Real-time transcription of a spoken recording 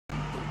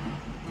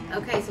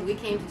Okay, so we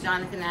came to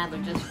Jonathan Adler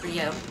just for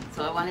you.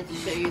 So I wanted to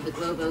show you the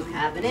Globo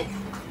cabinet.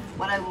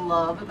 What I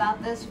love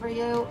about this for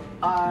you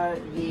are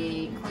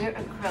the clear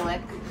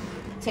acrylic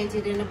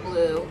tinted in a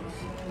blue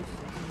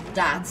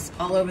dots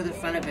all over the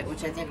front of it,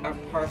 which I think are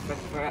perfect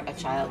for a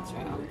child's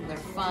room. They're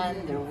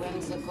fun, they're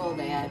whimsical,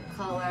 they add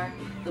color.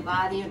 The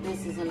body of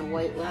this is in a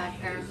white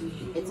lacquer.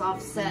 It's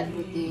offset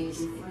with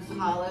these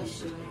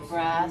polished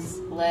brass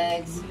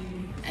legs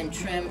and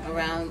trim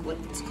around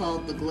what's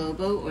called the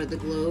Globo or the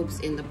globes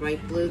in the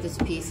bright blue. This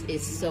piece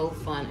is so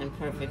fun and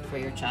perfect for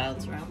your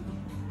child's room.